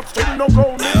 but that still no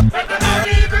grown me. Make the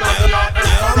body evil and the heart them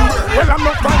surround me. Well, I'm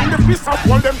not trying the piece of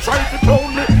all them try to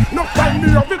clone me. No time me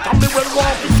of it, and me well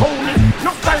want to own me.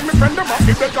 No time me friend them up,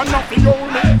 if they can nothing own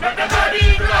me. Make the body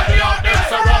evil and the heart them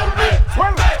surround me.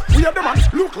 Well, we are the man,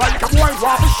 look like a boy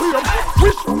want to shoot him.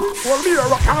 Wish, well, here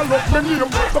I can't look me name.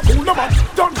 The cool man,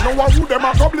 don't know who them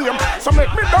are to blame. So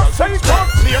make me not say God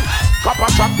blame. Kappa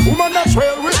shot, woman that's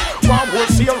real with. One will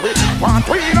seal with. One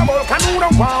queen of all canoe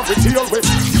and one we deal with.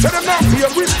 Say them not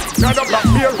feel with, not a black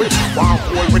feel with. One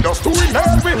hole with us two in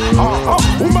hell with.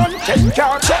 Woman take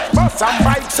care of bus and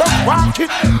bike, some walk it.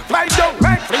 Fly down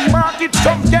like free market.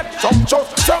 Some get some shows,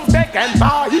 some beg and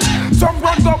buy it. Some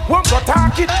run up, one go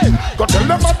talk it. Go tell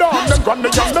them a dog, them run the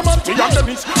young, them auntie on the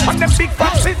knees. And them big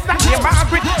foxes that they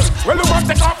Margaret. Well, you want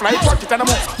to take off like rocket and a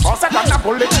move. Or second a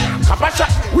bullet. Kappa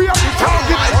shot, we have the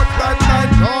target. Hot bad man,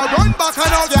 run back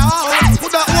and out the house.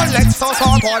 Put that one leg so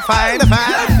boy find the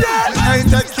fan. Ain't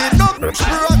that kid no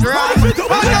screw around.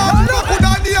 And now put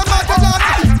that name at the land.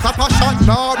 Kappa shot,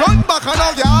 now run back and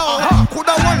out the house. Put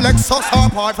that one leg so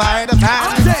boy find the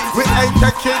fan. We ain't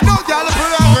that kid no girl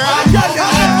program.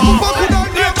 Put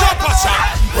that name at the land.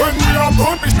 When we are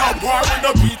born, we have war with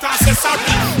the beat and say sorry.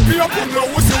 We are born now,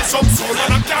 we see some soul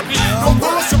and a carry. No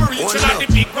more some reaching at the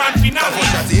big grand finale.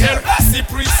 Tell us the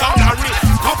priest and Larry.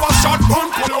 Couple shot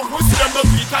gun, pull out, we see them the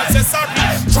beat and say sorry.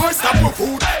 Choice up for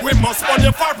food, we must burn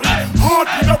your fabric. Hard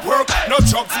with the work, no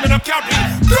drugs, me no carry.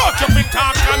 Brought up in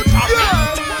talk and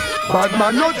party. Bad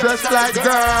man no dress like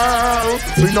girl.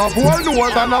 We no bold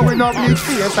nose and we no bleach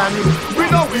face and we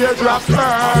no wear drop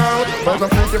curl. But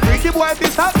the freaky boy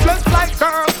this has dress like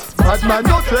girl. Bad man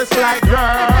no dress like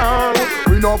girl.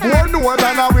 We no bold nose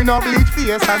and we no bleach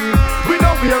face and we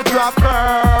no wear drop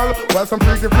curl. Well some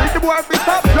freaky boy this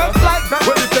has dress like girl.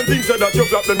 When it's them things that you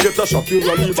flap them get a shock you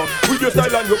run back. With your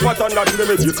style and your pattern that you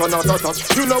make you cannot attack.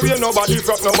 You know we nobody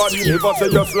flap nobody never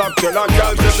say you slap. Tell a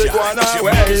girl say they go on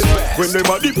away. When them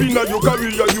a deep in you career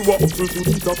you are up to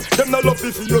the top. Them not love to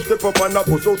see you step up and a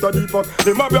push out of the pot.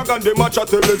 Them a brag and them a chat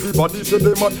tell everybody say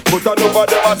they mad. But I know what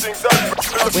them a sing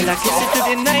that. Well I kiss it to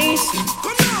the nice.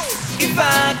 If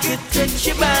I could touch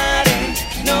your body,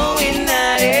 knowing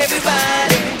not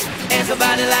everybody has a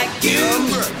body like you.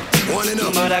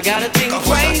 But I gotta think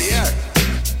twice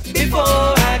before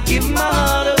I give my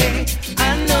heart away.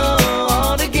 I know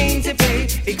all the games they play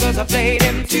because I play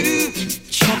them too.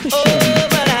 Oh,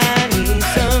 but I need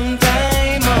some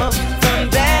time off from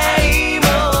that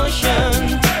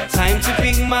emotion. Time to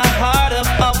pick my heart up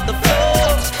off the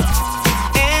floor.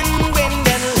 And when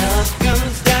that love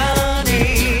comes down,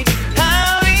 it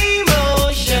how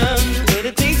emotion. But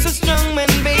it takes a strong man,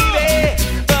 baby.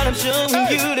 But I'm showing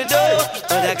you the door.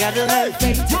 But I gotta have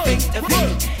faith to faith to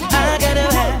faith. I gotta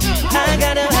have faith.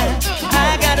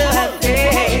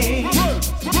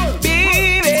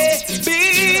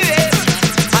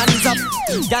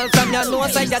 Girl from your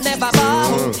nose say you never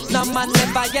bow. No man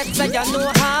never yet say you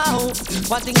know how.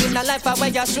 One thing in the life where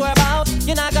you're sure about.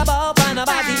 You not go bow by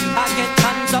nobody. I get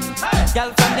hands up.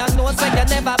 Girl from your nose say you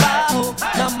never bow.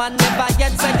 No man never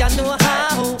yet say you know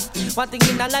how. One thing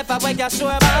in the life where you're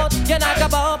sure about. You not go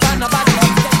bow by nobody.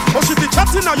 Oh, she be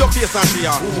chatting on your face and she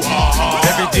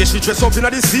every day she dress up in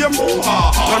the same.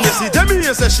 When you see them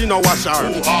here say she no wash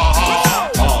her.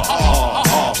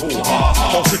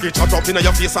 Oh, she be chat up in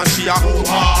your face and she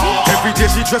every day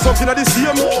she dress up in the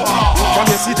same. When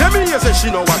you see them here say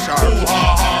she no wash her.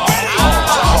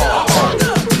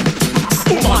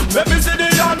 Woman, let me see the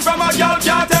yarn from a girl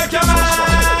can't take your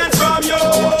man from you.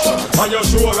 And you're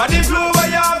sure of the blue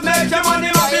where you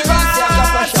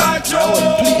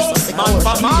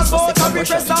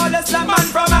request all the slam man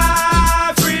from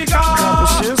Africa.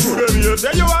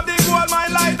 Then you have the gold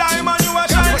mine like diamond, you a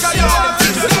shine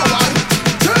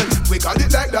we call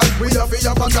it like that, we have a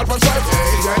girl from Stripe.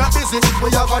 You're not busy, we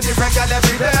have a different girl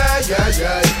every day. Yeah.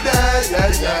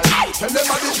 Tell them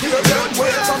about this girl, them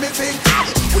wait for me think.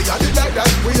 We call it like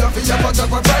that, we have a girl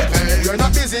from Stripe. You're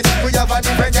not busy, we have a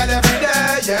different girl every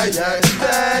day. Yeah.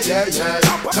 Tell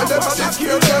them about this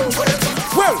girl, them wait for me.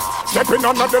 Well, stepping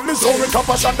on the deadly zone, we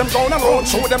top a shot them down and round.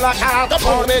 Show them like how the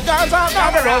pony girls are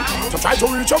gathered around. So try to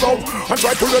reach around and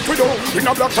try to let we down. We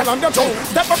no block till on them toe.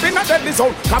 Step up in a deadly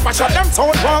zone, top a shot them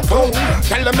sound walk down.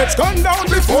 Tell them it's gone down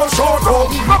before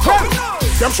showdown. Well,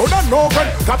 them shoulda know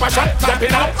when top a shot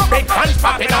stepping out. Big fans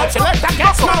popping out, select a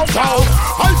gas mouth out.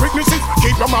 All witnesses,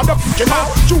 keep your mother fucking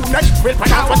out. You next will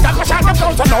pan out when top a shot them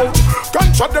down to out.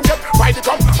 Gunshot them get by the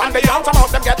gun and they out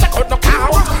about them get the cut no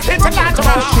count. It's a large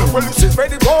amount. Well, this is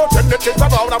very good and the things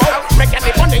about make any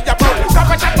money you put.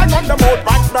 Top a shot them on the mode,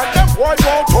 bang them boy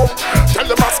won't come. Tell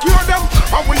them I scare them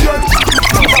and we hear.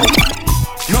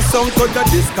 No sound could the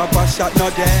disc up a shot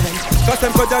no dead, cause them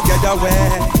could get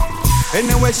away.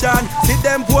 Anyway, Sean, see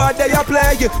them boy they a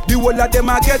play, the whole of them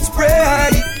a get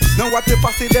sprayed. Now what if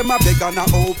I see them a beg and a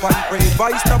open pray,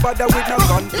 vice no bother with no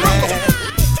gunplay.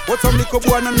 But some little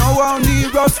boy no know how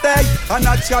Nero stay, and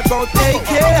a chat about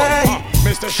AK.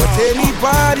 But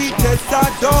anybody test a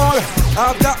door,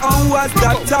 after hours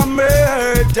that a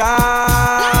murder.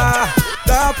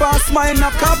 The boss mine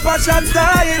a compassion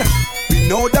style. We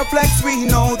know the flex, we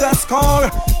know the score.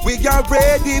 We are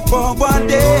ready for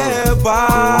whatever.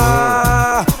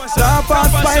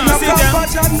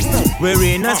 We're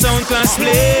in a sound class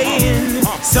playing.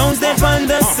 Sounds that on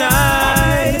the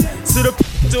side. So the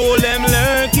all them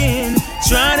lurking,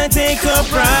 trying to take a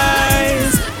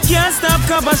prize. Can't stop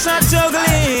cover shot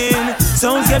juggling.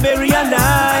 Sounds get very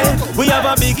alive. We have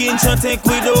a big intro take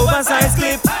with oversized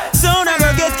clip. Sound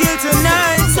never get killed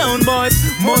tonight. Sound boys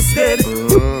must dead.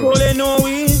 All they know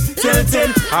we tell.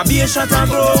 I be a shot and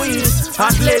grow it.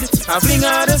 Hot lead, I fling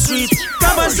out the street.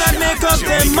 Cover shot make up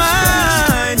their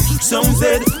mind. Sound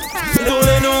dead. All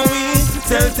they know we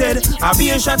tell. I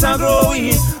be a shot and grow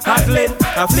it. Hot lead,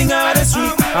 I fling out the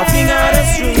street.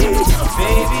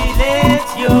 Baby, let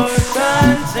your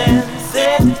conscience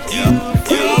set you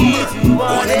free to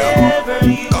whatever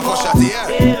you want. And what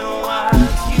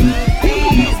you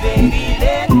please, baby,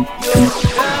 let your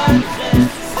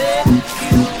conscience set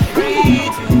you free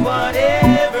to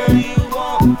whatever you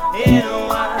want. And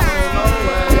what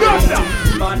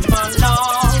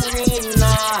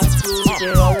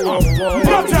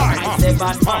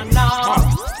but man, now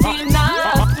we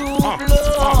not to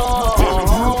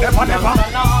blow.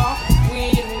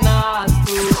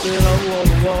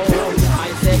 I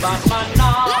say, but man, now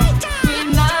we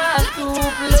not to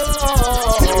blow.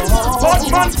 Never.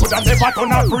 Man could have never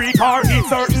done a freak or eat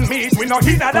certain meat. We not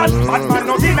inna that, bad man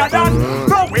not inna that.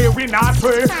 No way we not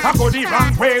sway, I go the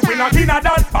wrong way. We not inna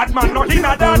that, bad man not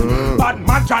inna that. Bad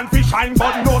man John Fish shine,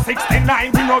 but no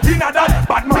 69. We not inna that,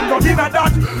 bad man not inna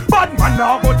that. Bad man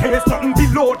now go taste something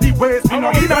below the waist. We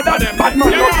not inna that, bad man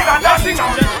not inna that.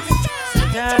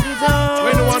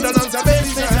 When you want to dance a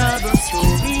baby,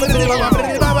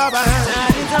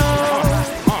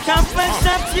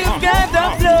 Confessions, you got the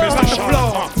flow.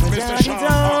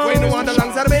 When you want to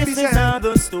dance a baby, this is how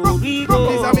the story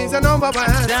goes. This means a number one.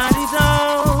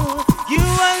 You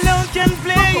alone can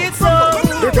play it so.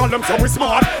 The girl them so we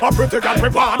smart, a pretty girl we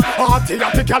want. Hearty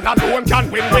at the girl alone can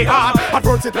win we hard. At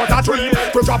first it was a dream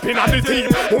to drop in on the team.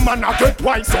 Woman not get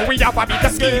twice, so we have a bigger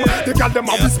scheme. The girl them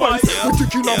always spice, we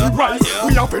chicken and we rice.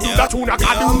 We have to do that tuna,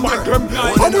 can do man them.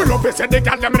 And we love it, say the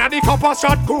girl them in the copper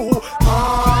shot crew.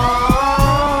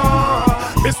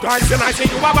 Mr. Einstein, I say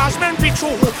you a bashman be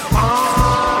true.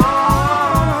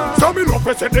 So me love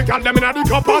it, say the girl them in the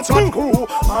copper shot crew.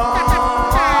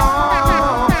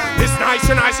 Nice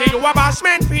and I say you a boss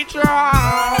man feature.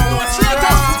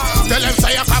 Tell them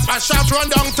say a copper shot run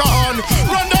downtown.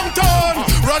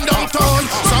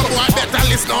 Some boy better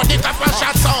listen on the copper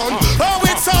shot sound. Oh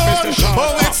it's sound.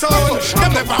 Them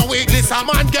never weakly, some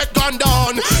man get gunned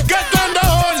down. But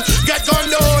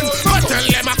tell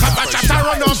them a copper shot a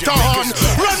run uptown.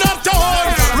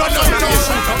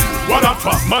 What that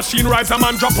for? Machine rise a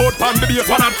man drop out pan the base.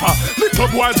 What that for? Little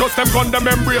boys just them gun them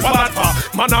embrace. What that for?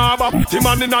 Man have a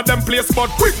man in a them place, but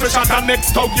quick me shot a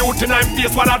next tug youth in I'm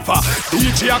face. What that for?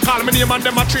 DJ a call me name and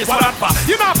them a trace. What that for?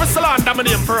 You know for slander my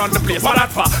name for run the place. What that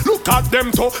for? Look at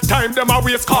them so time them a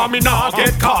waste. Call me now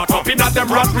get caught up in a them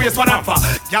rat race. What that for?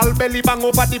 Y'all belly bang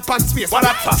over the pants face. What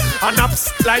that for? And ups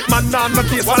like man on the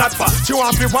case. What that for? She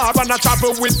want me war and a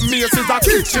travel with me. She's a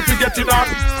kick if you get it on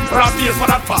rat face.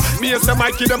 What that for? Me and them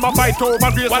I kill them a fight over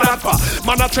race. What that for?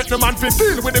 Man a threat the man fi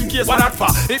deal with them case. What that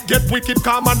for? It get wicked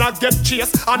calm and I get chase.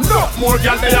 And no more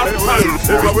girl they are.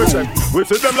 We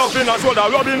see them loving and shoulder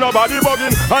rubbing, nobody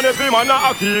bugging. And every man a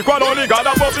kick, one only God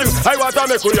a buffing. I want to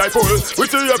make we I full. We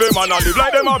see every man a live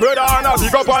like them a brother and a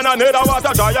big up and a nether. What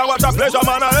a joy and what a pleasure,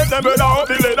 man a help them brother up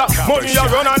the ladder. Money a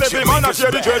run and every man a share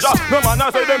the treasure. No man a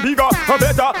say them bigger, a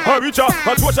better, a richer.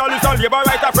 A socialist and labor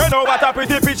right a friend, oh what a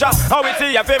pretty picture. How we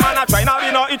see every man a try now,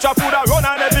 we no inch a food a run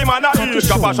and every man a eat.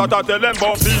 Kappa shot a tell them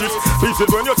about peace. Peace is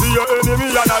when you see your enemy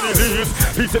and a release.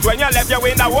 Peace is when you left your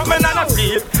way in a woman and a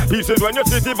street. Peace is when you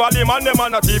see the valley man, them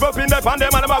and a thief up in the pan,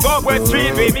 them and them a go up with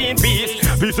street, we mean peace.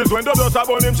 Peace is when the dust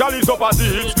about him chalice up a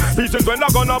six. Peace is when the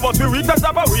gun about the weeks and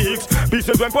stop a weeks. Peace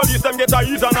is when police them get a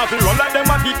ease and a feel run like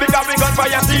them a kick because we gun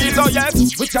fire seas, oh yes.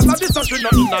 We tell them this and we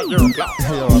not in a your class.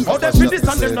 How they feel this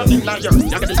and them not in a your,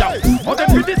 how they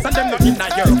feel this and them not in a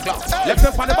your class. Left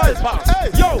them for the bypass,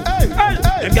 yo, hey,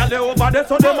 them gal they over there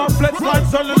so them a flex like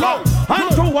cellular.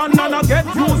 And to one and a get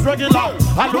used regular.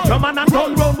 I look a man and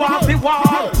turn round off the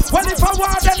wall. Well if a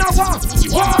war then a war.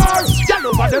 Gal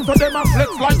over there so them a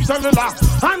flex like cellular.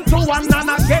 And to one and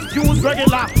a get used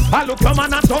regular. I look a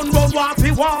man and turn round off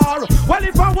the wall. Well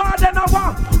if a war then a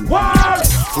war.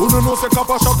 Who no know say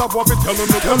Kappa shut up what we tell you.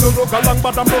 Tell you no galang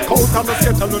but I'm no coat and no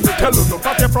sketch. Tell you no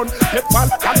got your front. Get one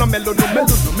and a mellow.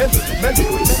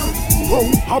 Oh,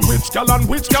 a witch gal and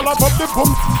witch gal up the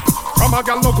boom. From a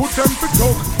gal no good them to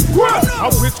joke. A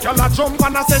witch gal a jump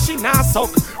and a say she nah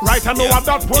suck. Right I know what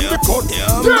that one the cut.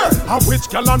 A witch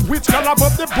gal and witch gal up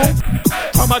the boom.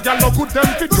 From a gal no good them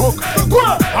to joke.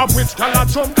 A witch gal a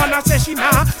jump and a say she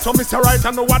nah. So me say right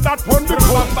I know what that one the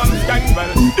cut.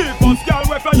 The first gal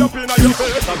we fly up in your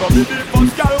face. I go be the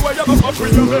first gal where you go up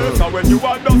with your face. And when you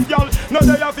are done gal, now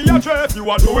they have your dress. You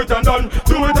are do it and done,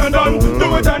 do it and done, do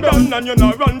it and done. And you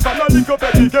not run from a little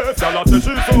petty case. Gal a say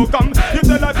she so come, you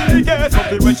tell her to the case.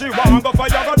 Something when she want go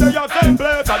fire go they are same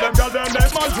place. And them girls them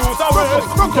make man juice away.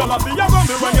 Gal a see you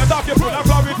rumble when you talk you full of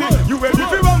clarity. You ready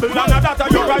to rumble and that a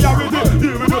your priority.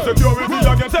 Even your security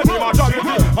you can tell me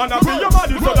majority. And I feel your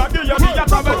body so that give you the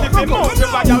authority. If you move you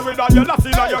like gal with all your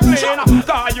lassie and your clean.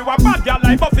 Cause you a bad gal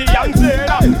like Buffy and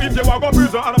Zena. If you a go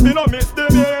prison and be no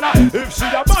misdemeanor. If she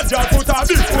a bad gal put her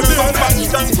this to the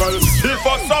well. The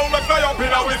first sound we fly up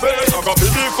in our face. I got the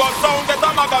first sound get a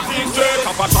magazine straight.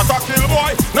 Kappa shot a kill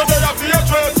boy, now they have the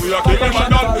trace. We a kill him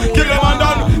and done, kill him and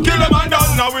done, kill him and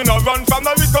done. Now we no run from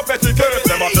the little petty case.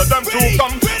 Them after them to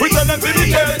come, we tell them to the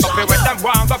case. Up when them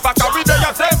want go back and we they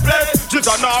a same place. Just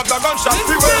a knock the gunshot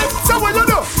we wait. So what you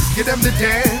do? Give them the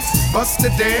dance, bust the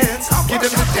dance. Give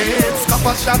them the dance,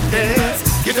 Kappa shot dance.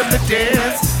 Give them the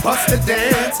dance, bust the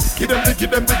dance. Give them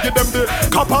the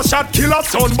Kappa shot killer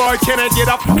son boy. Can I get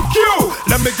up? You.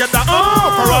 Let me get that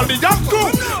for all the young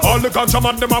crew. All the guns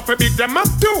man them up for big them up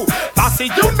too. Passy,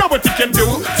 you know what you can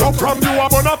do. So from you I'm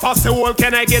gonna pass the wall.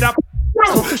 Can I get up?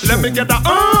 Let me get that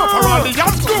for all the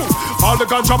young crew. All the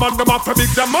ganja man them up for big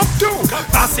them up too.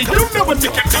 Passy, you know what you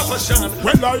can do.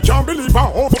 Well I can't believe how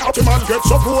the man gets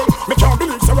so cool. Me can't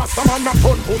believe the Rasta man not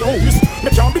turn who knows. Me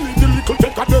can't believe the little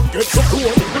take of them get so cool.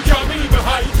 Me can't believe the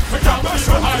high. Me can't believe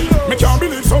the high. Me can't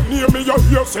believe some near me you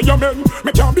hear say amen.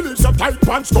 Me can't believe some tight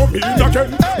pants come in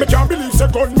again. Me can't believe the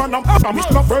gunman I'm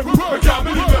my friend. Me can't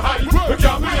believe the high. Me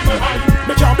can't believe the high.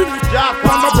 Me can't believe Jack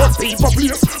man a breath people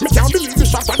place. Me can't believe the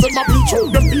shot and them a bleach out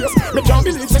them face. Me can't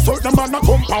believe the certain man a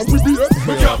compound with beer.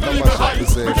 Me can't believe the high.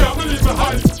 Me can't believe the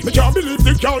high. Me can't believe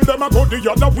the girl them a go the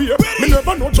other way. Me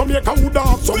never know Jamaica would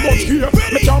have so much here.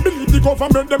 Me can't believe the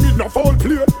government them in no foul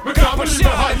play. Me can't believe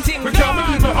the high. Me can't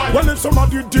believe the high. Well if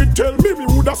somebody did tell me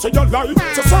woulda say you lie.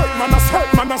 So certain man a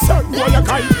certain boy a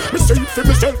guy. Me say it for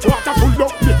myself water full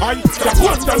up me high. That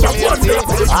one.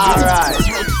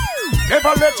 Alright.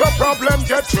 Never let your problem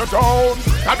get you down.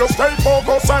 And just stay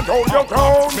focused and hold your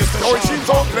ground. No, she's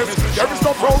hopeless, there is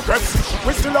no progress.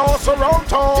 We still are around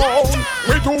town.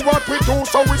 We do what we do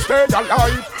so we stay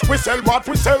alive. We sell what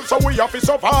we sell so we have to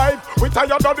survive. We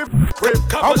tired of the crib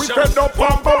and we fed up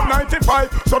on about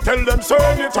 95. So tell them so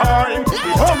anytime. We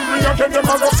hungry again, them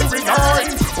a go see we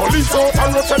nine. Police out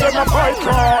and we tell them a fight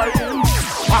crime.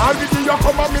 All the day you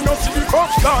come and me no see the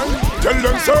touchline. Tell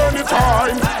them so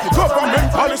anytime. The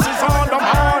government policies on the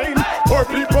mind. Poor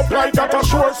people blind at a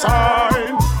sure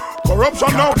sign.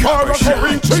 Corruption now far as the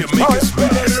reach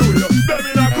time.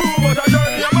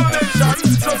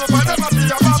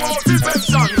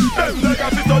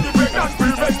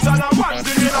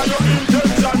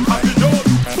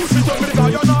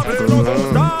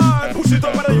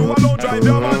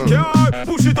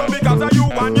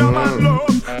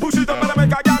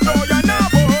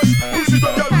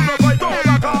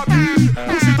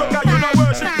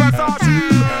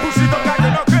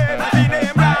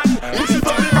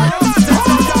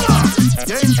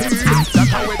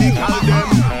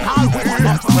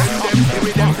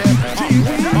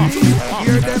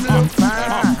 Hear them look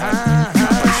fine.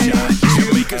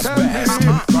 Jamaica's best.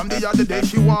 From the other day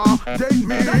she want date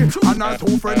me, and her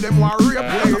two friends them want rape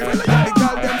me. The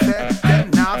girl them say them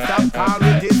now stop call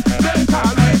with this. Them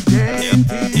call with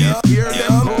dainty. Hear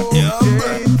them go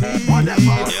dainty.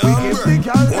 We give the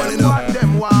girl them what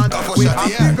them want. We have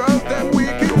the girls them we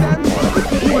give them.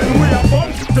 When we are fun,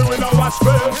 we no watch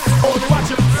film. Only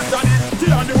watch it and it's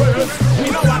still on the way. We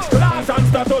no watch class and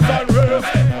status and race.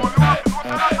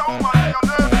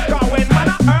 Cause when man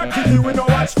a hurt kitty, we no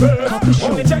watch film.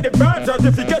 Only check the birth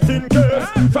certificate in case.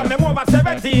 From them over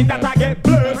 17 that I get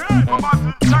blessed.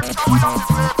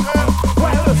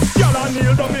 Well, y'all are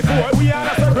kneel down before we are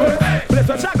a race. Bless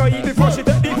her shag eat before she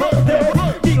take the first day.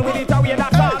 Deal with it away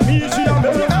that all me she a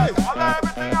make.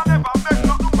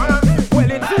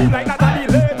 Well, it seems like that are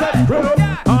the latest growth.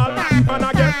 All man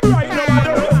a get right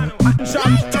nowadays. Shot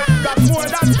that's more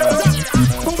than this.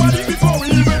 Somebody before we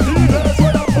even see this.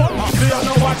 When I'm fun, they are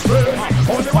no watch film.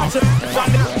 Only watch it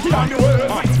and it's still on the way.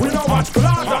 We no watch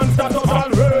class and status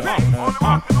and race.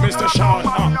 Mr. Sean,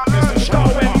 Mr. Sean.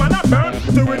 When man a burn,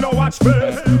 do we no watch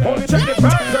face. Only check the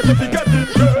birth certificate in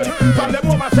case. From them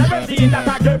over 17 that I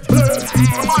get blessed.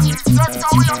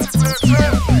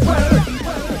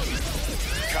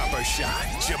 Copper Shot,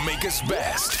 Jamaica's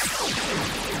best.